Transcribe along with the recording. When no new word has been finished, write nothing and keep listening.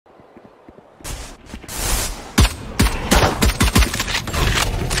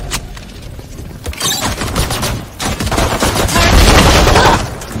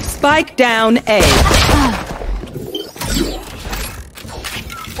Spike down A.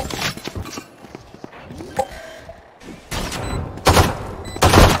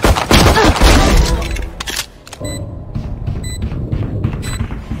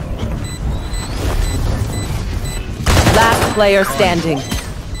 Last player standing.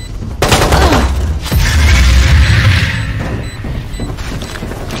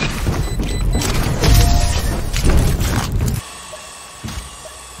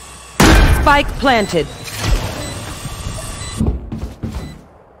 Spike planted.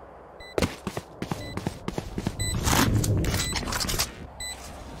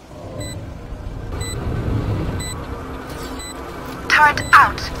 Turret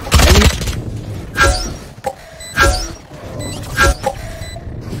out.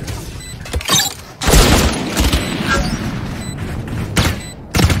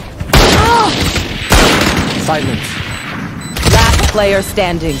 Silence. Last player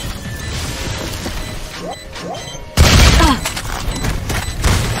standing.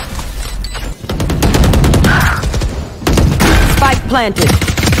 Spike planted.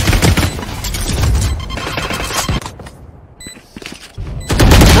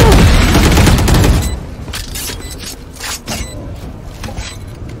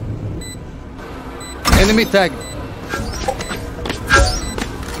 Enemy tag.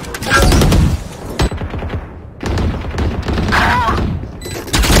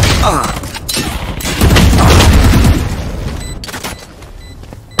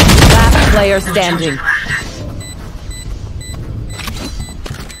 Last player standing.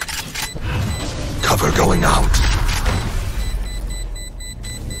 Cover going out.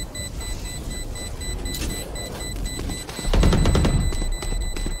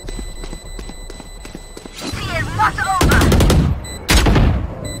 He is not over.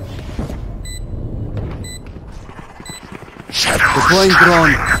 Deploying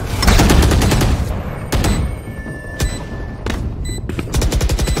drone.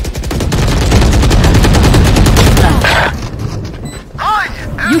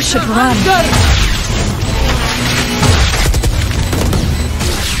 You should run.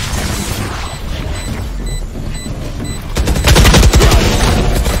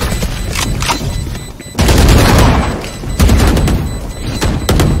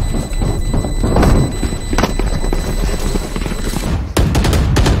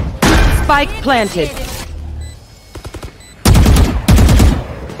 Spike planted.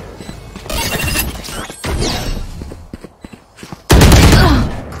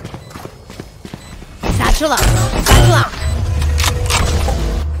 Satchel out. Satchel out.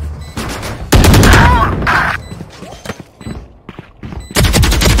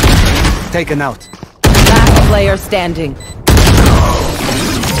 Taken out. Last player standing.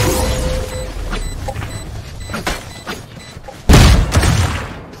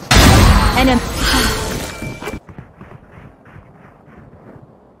 Enemy.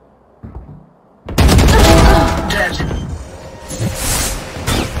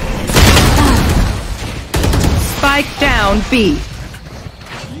 Spike down B.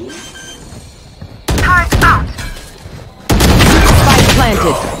 Turret out. Spike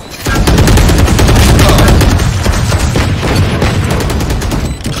planted.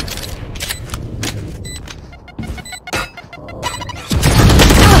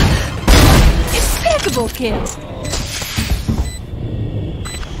 Impeccable kill.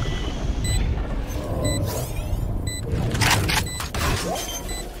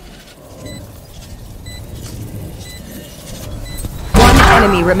 One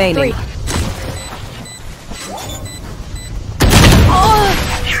enemy remaining.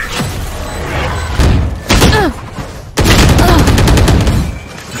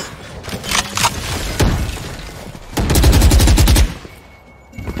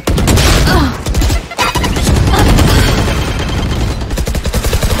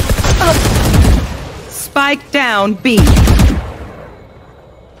 Spike down B.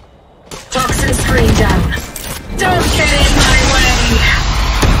 Toxin screen down. Don't get in my way.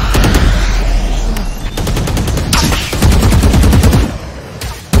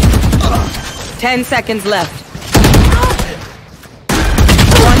 10 seconds left.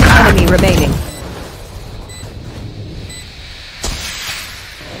 One enemy remaining.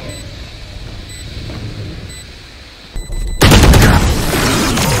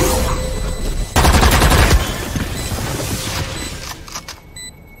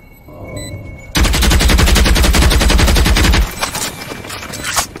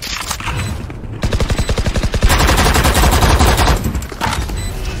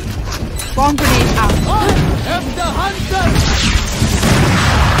 Bomb grenade out. F the hunter!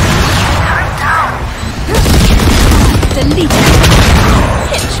 Delete.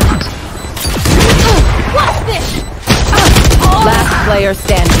 Pitch. What's this? Last player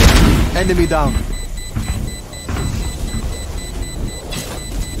standing. Enemy down.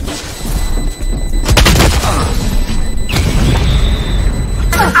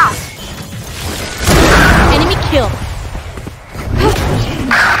 Enemy kill.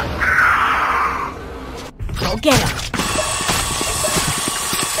 Go get him.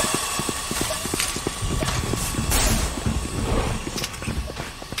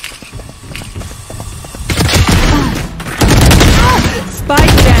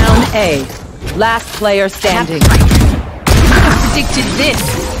 Spike down A. Last player standing. Predicted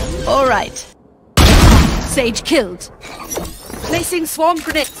this. All right. Sage killed. Placing swarm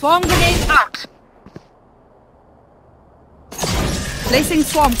grenade. Swarm grenade out. Placing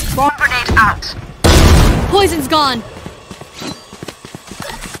swarm grenade out. Poison's gone.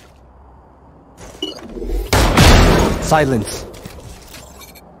 Silence.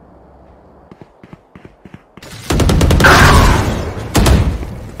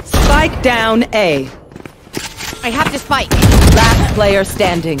 Spike down A. I have the spike. Last player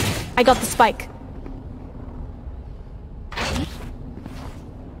standing. I got the spike.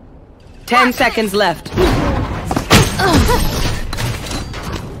 10 seconds left.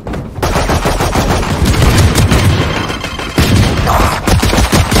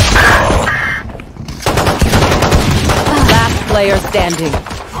 Last player standing.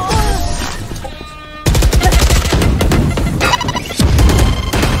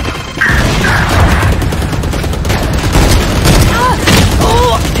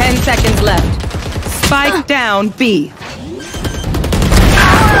 Oh, 10 seconds left. Spike down B.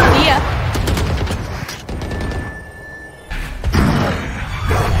 Yeah.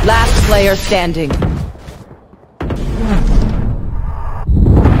 Last player standing.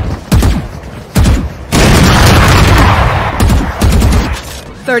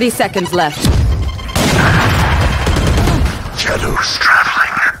 Thirty seconds left. Shadows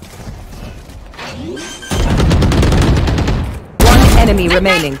traveling. One enemy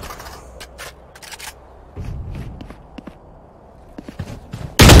remaining.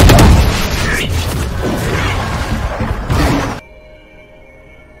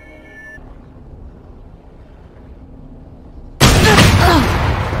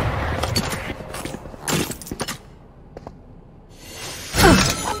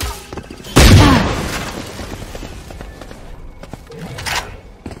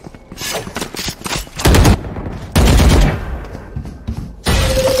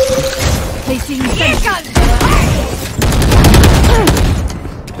 Placing sentinels.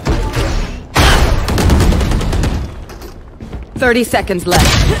 30 seconds left.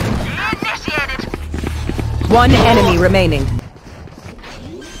 One enemy remaining.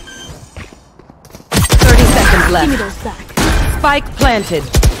 30 seconds Give me left. those back. Spike planted.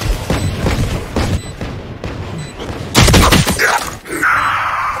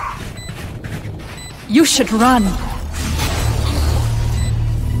 You should run.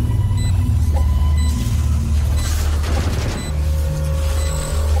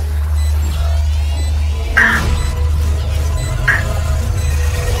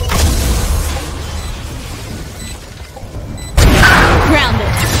 Grounded.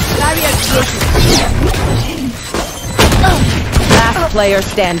 Barrier created. Last player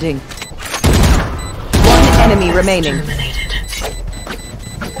standing. One enemy remaining.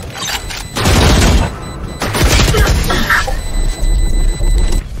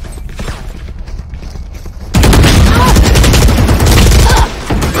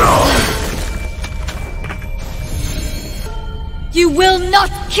 You will not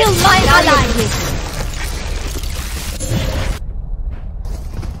kill my allies!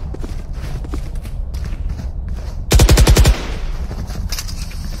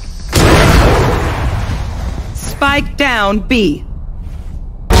 Spike down B.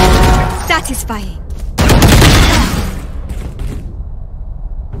 Satisfying.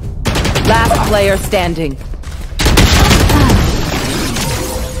 Last player standing.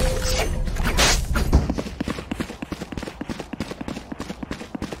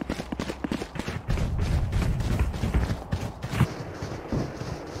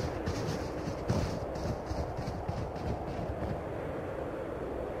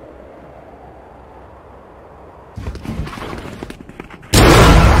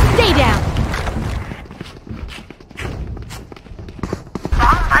 Stay down.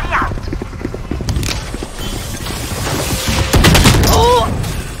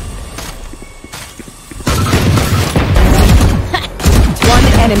 One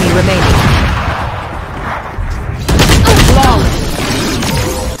enemy remaining.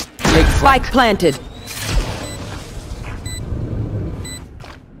 Flawless. Take Spike planted.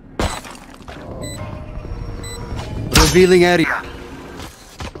 Revealing area.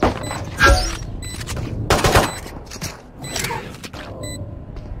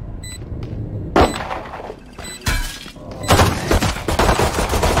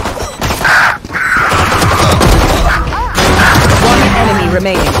 One enemy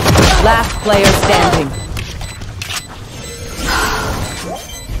remaining. Last player standing.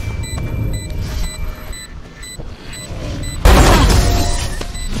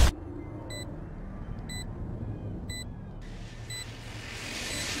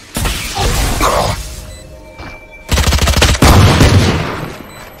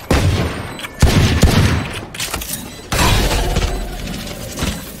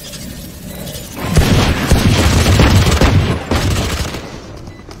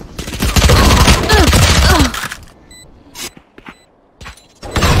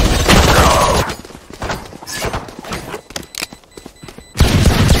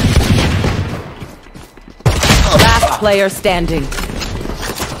 Player standing.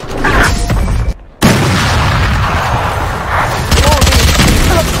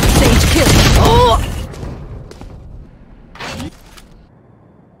 Stage kill. Oh!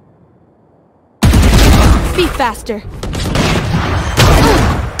 Be faster.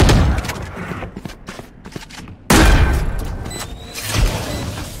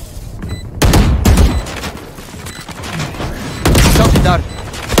 Stop that.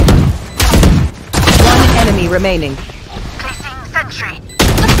 One enemy remaining. Sentry.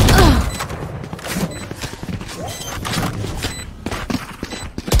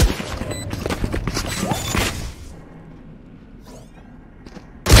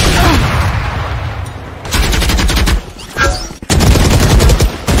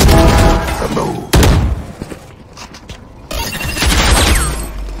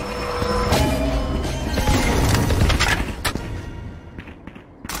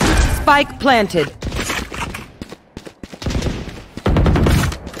 Spike planted.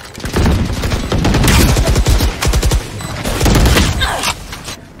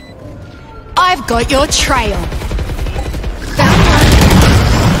 I've got your trail.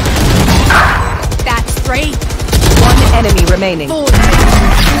 That's 3. One enemy remaining. 4.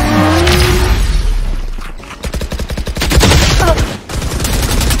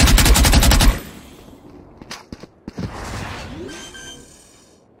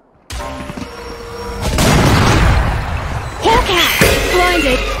 Hawk out!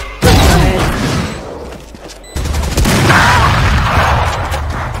 Blinded.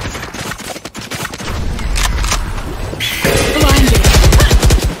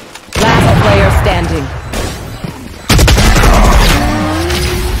 Player standing.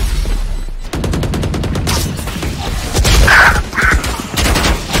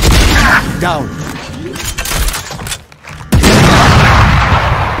 Down.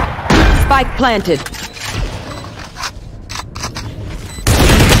 Spike planted.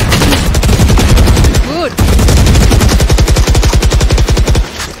 Good.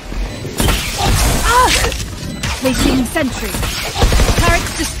 Placing sentry.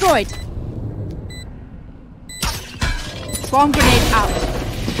 Turrets destroyed. Swarm grenade out.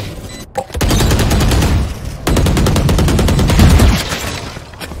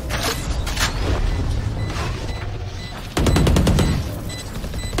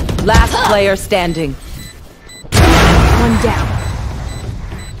 Last player standing. One down.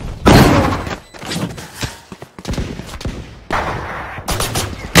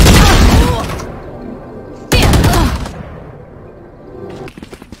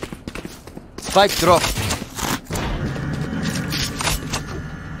 Spike drop.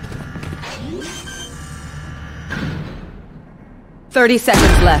 Thirty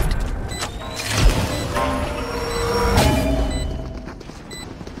seconds left.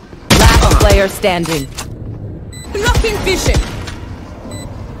 Last player standing. Blocking vision.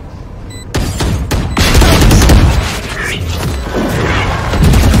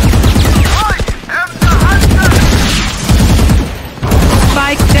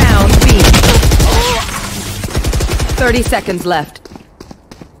 Spike down, B. 30 seconds left.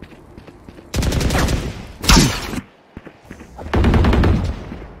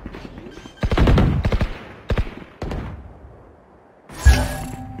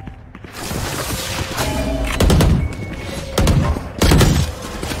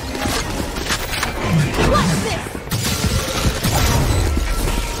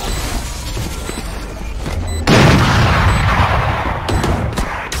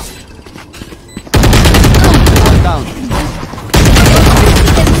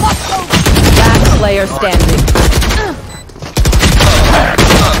 Player standing.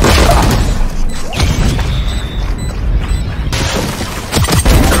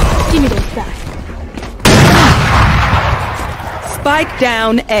 Give me those back. Spike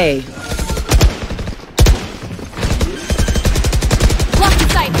down A. Block the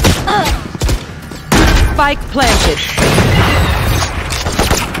sight. Spike planted.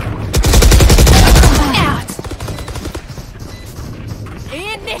 Out.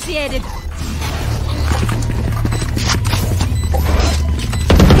 Initiated.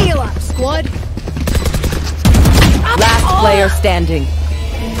 Heal up, squad. Last player standing.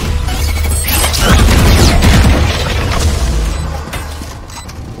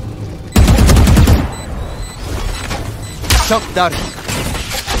 Shock dart.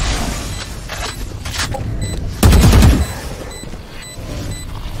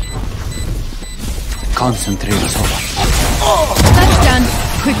 Concentrate, Sova. That's done.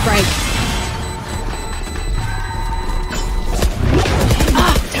 Quick break.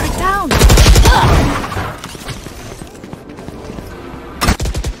 Turret down.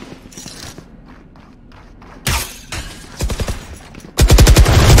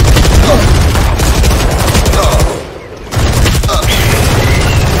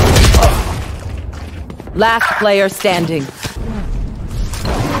 Last player standing.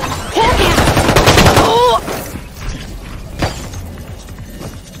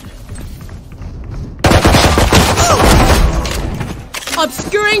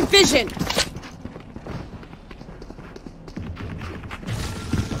 Obscuring vision.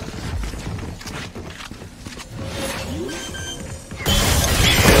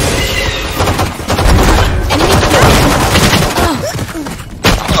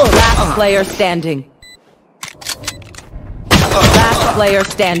 Last player standing. Last player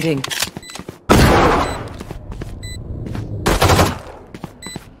standing.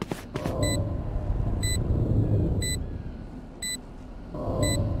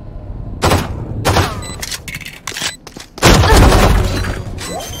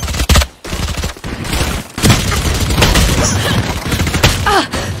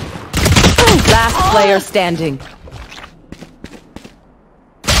 Last player standing.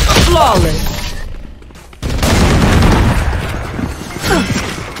 Flawless.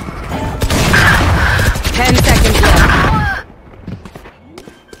 Ten seconds left.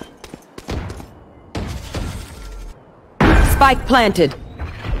 Spike planted.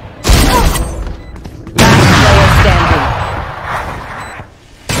 Last player standing.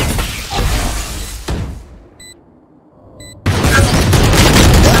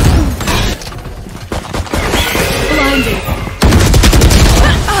 Blinded.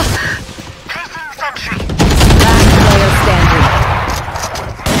 Last player standing.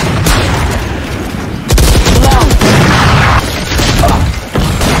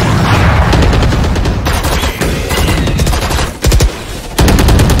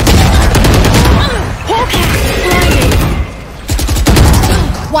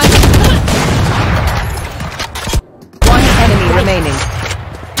 One enemy remaining.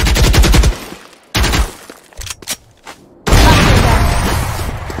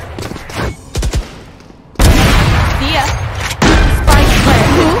 Spike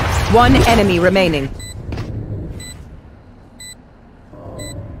planted. One enemy remaining.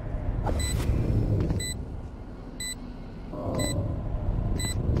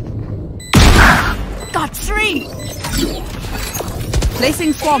 Got three.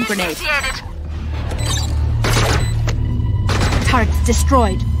 Placing swarm grenade. Turrets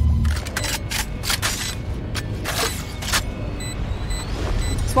destroyed.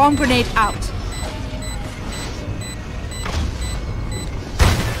 Swarm grenade out.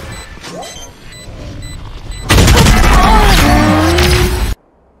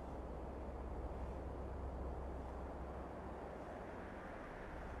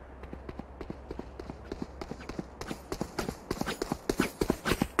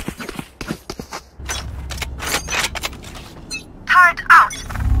 Turret out.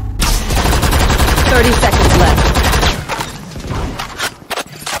 30 seconds left.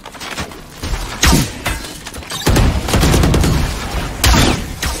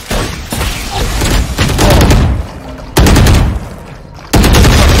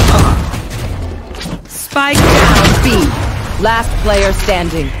 Spike down B. Last player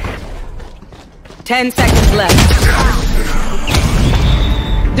standing. 10 seconds left.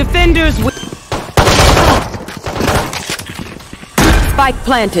 Defenders with Spike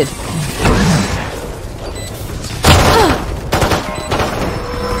planted.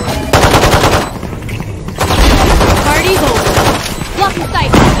 Party's over. Block in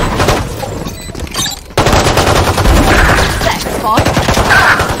sight. Set spot.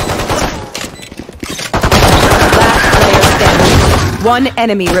 Last player standing. One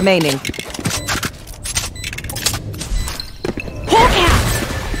enemy remaining.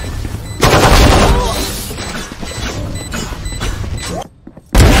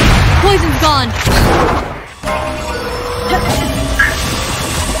 Poison's gone.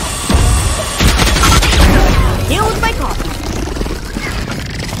 Here's my card.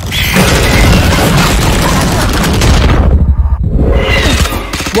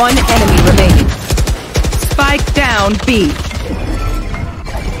 One enemy remaining. Spike down B.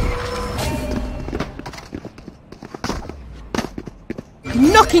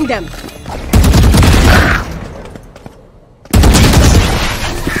 Knocking them.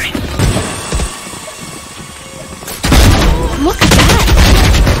 Look at that.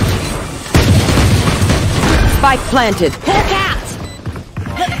 Spike planted. Hawk out.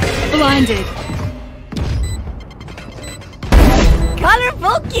 Blinded.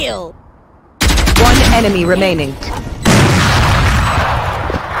 Colorful kill. One enemy remaining.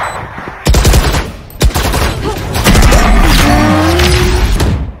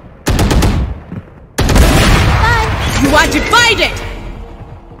 You want to fight it?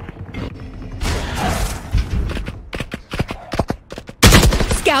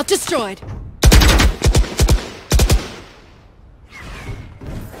 Scout destroyed.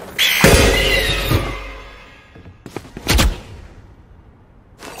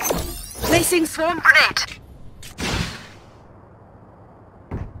 Placing swarm grenade.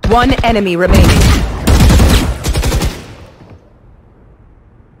 One enemy remaining.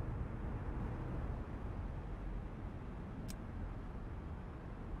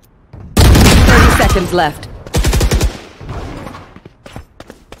 Seconds left.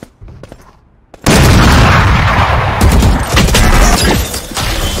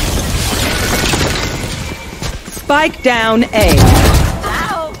 Spike down A.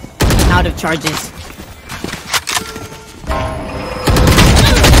 Ow. Out of charges.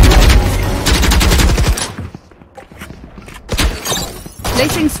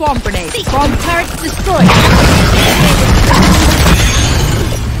 Placing swarm grenade. Swarm turrets destroyed.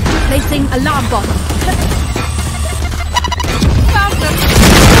 Placing alarm bomb. Found them.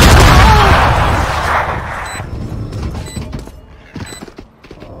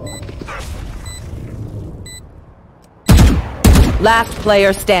 Last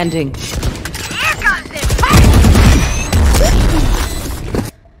player standing.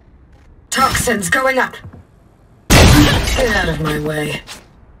 Toxins going up. Get out of my way.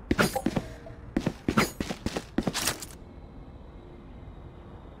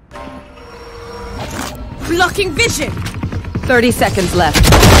 Blocking vision. 30 seconds left.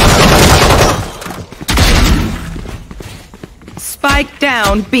 Spike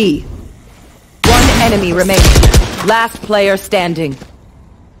down B. One enemy remaining. Last player standing.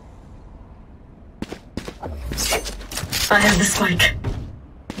 I have the spike.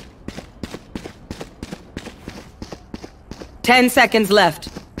 10 seconds left.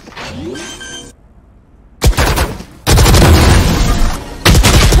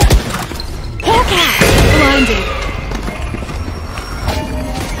 Blinded.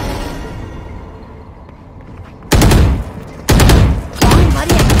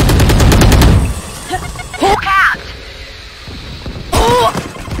 Hawk out!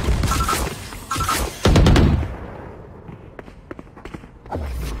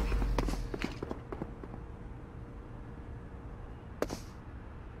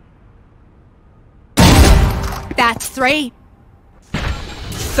 That's 3.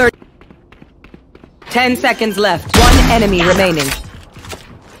 10 seconds left. One enemy remaining.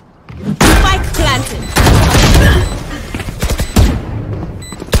 Spike planted.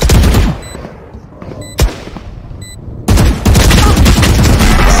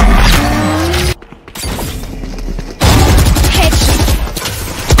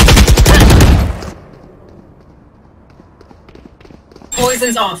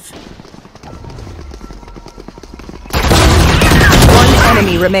 Poison's off. One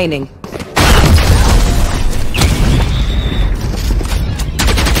enemy remaining.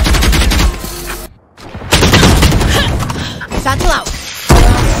 Satchel out.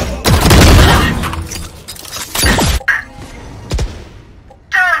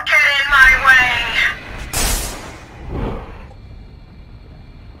 Don't get in my way.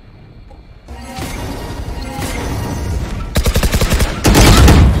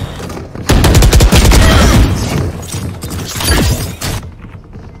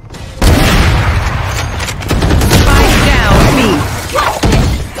 Spike down B.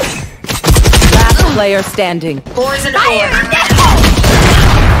 Last player standing. Poison orb.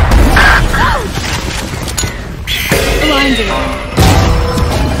 Blinded.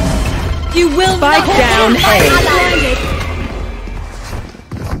 You will Spike not down kill my A. blinded.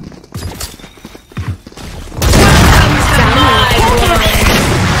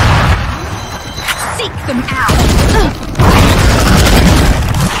 Seek them out.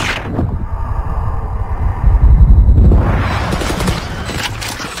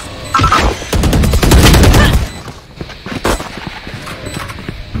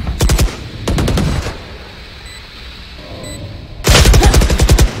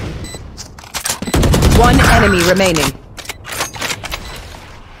 One enemy remaining.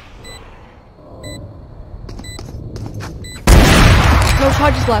 No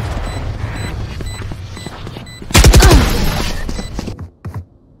charges left.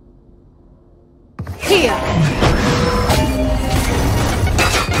 Here.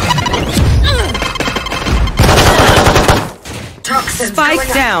 Toxins Spike going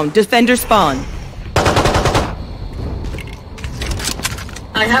up. down. Defender spawn.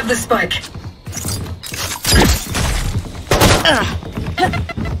 I have the spike.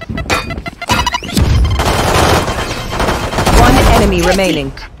 One enemy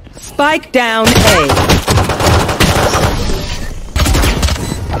remaining. Spike down A.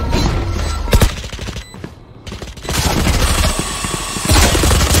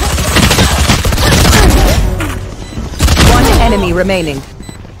 Enemy remaining.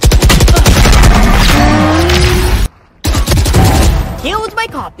 Killed my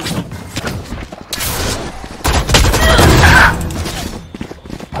copy.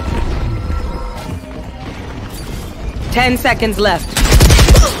 Ten seconds left.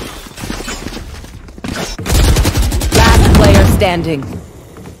 Last player standing.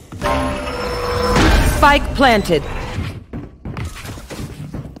 Spike planted.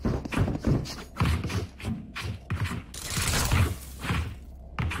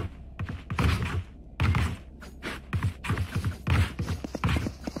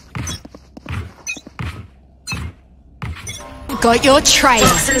 Got your trail.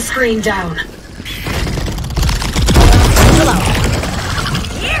 Toxin screen down. Hello.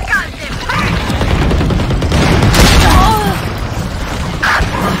 Here comes it.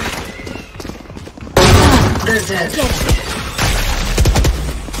 They're dead.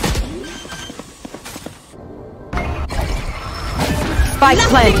 Spike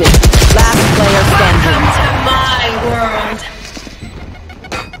planted. Last player